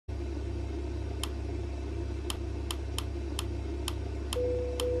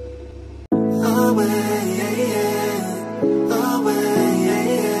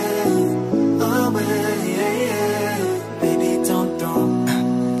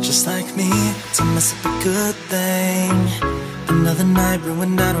good thing. Another night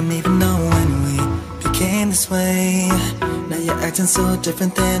ruined, I don't even know when we became this way. Now you're acting so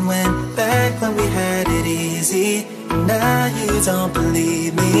different than back when we had it easy. And now you don't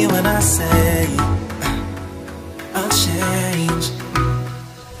believe me when I say I'll change.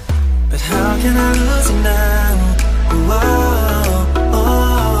 But how can I lose you now? Whoa,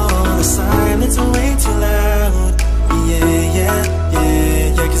 oh, the silence is way too loud. Yeah, yeah,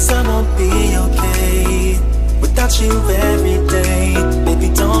 yeah, yeah, 'cause I won't be okay without you every day. Baby,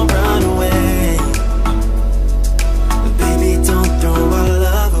 don't run away. Baby, don't throw our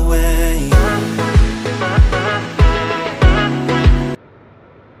love away.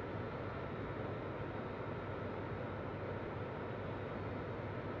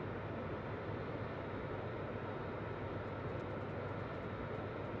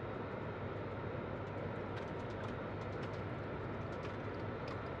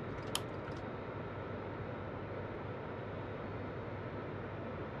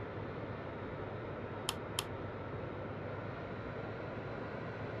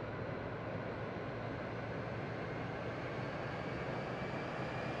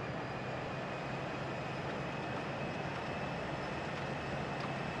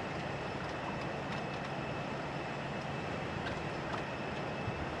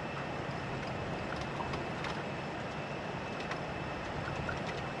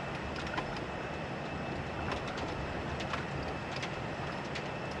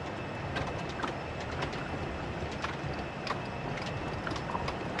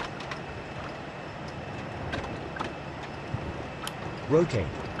 Rotate.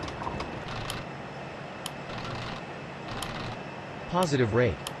 Positive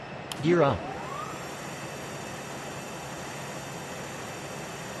rate. Gear up.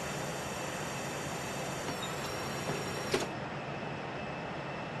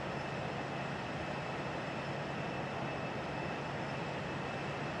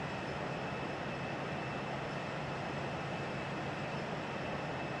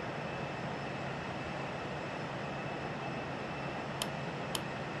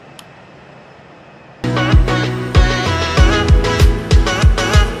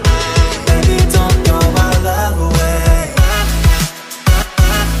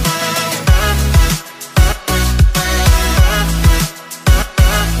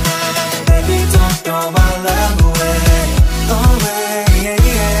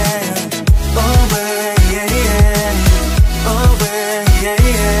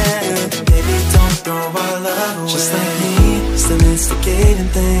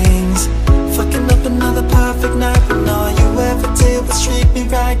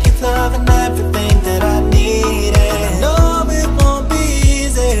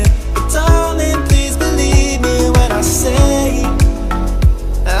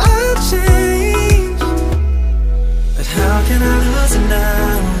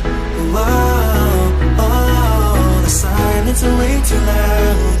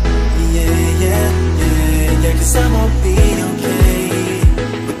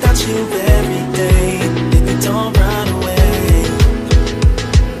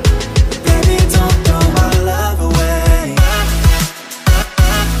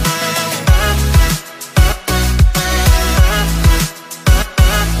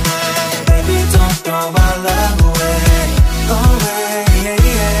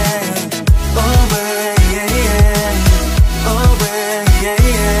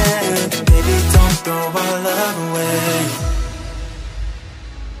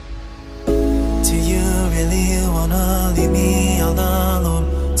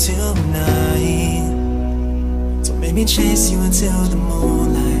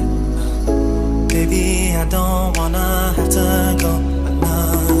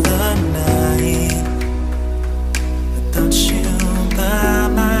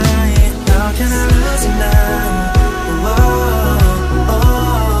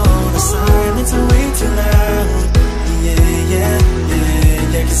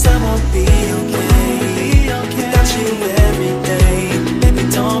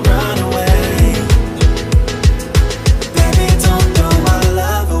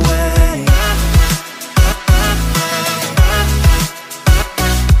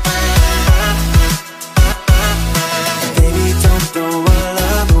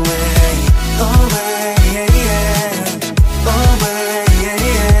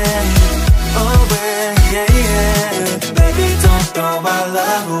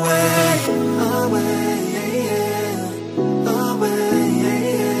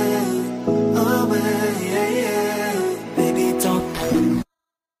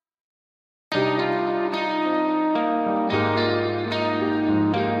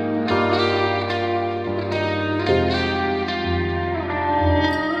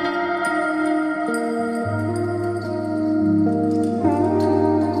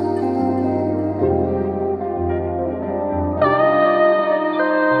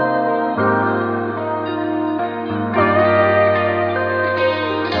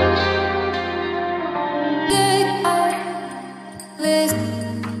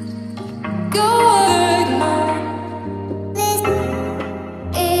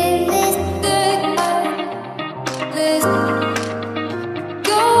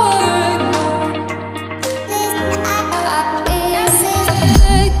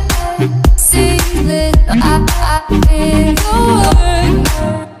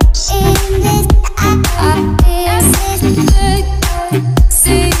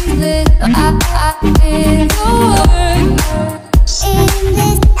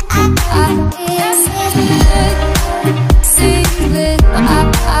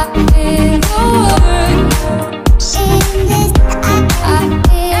 $1,500.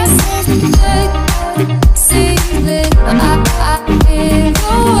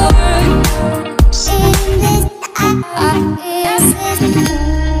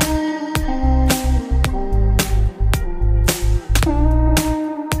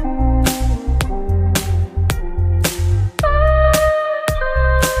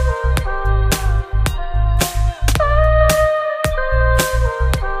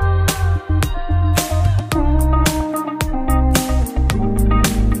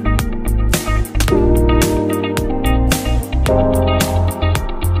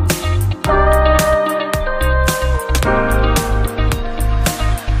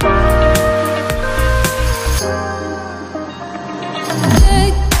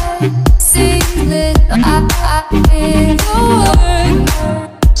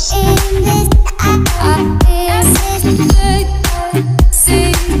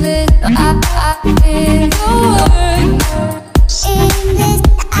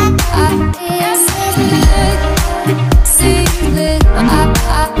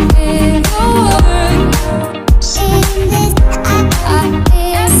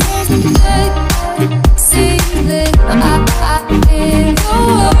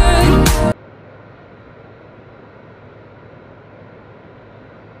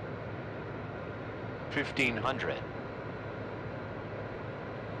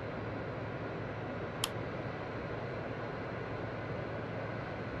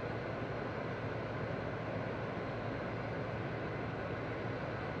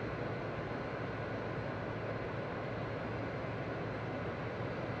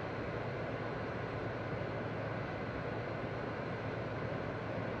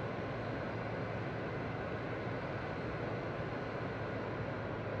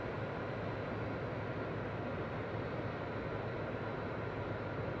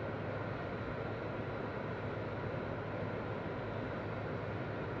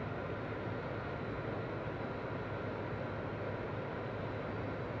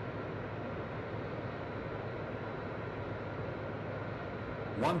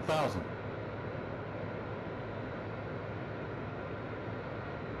 $1,000.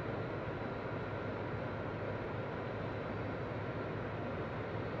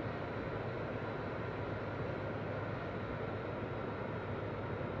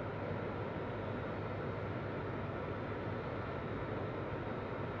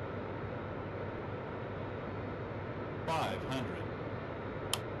 $500.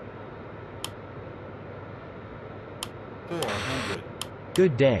 $400.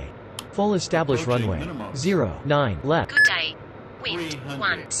 Good day. Full established Approaching runway. minimum. 09 left. Good day. Wind 300.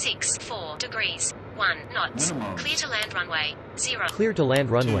 164 degrees. 1 knots. Minimum. Clear to land runway 0. Clear to land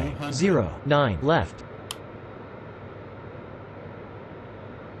runway. 200. 09 left.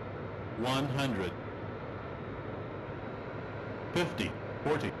 100. 50,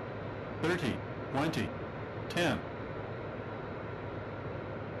 40, 30, 20, 10.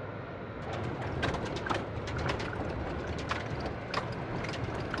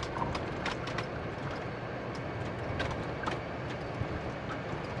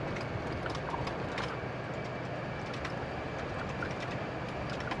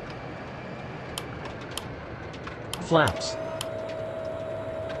 Flaps.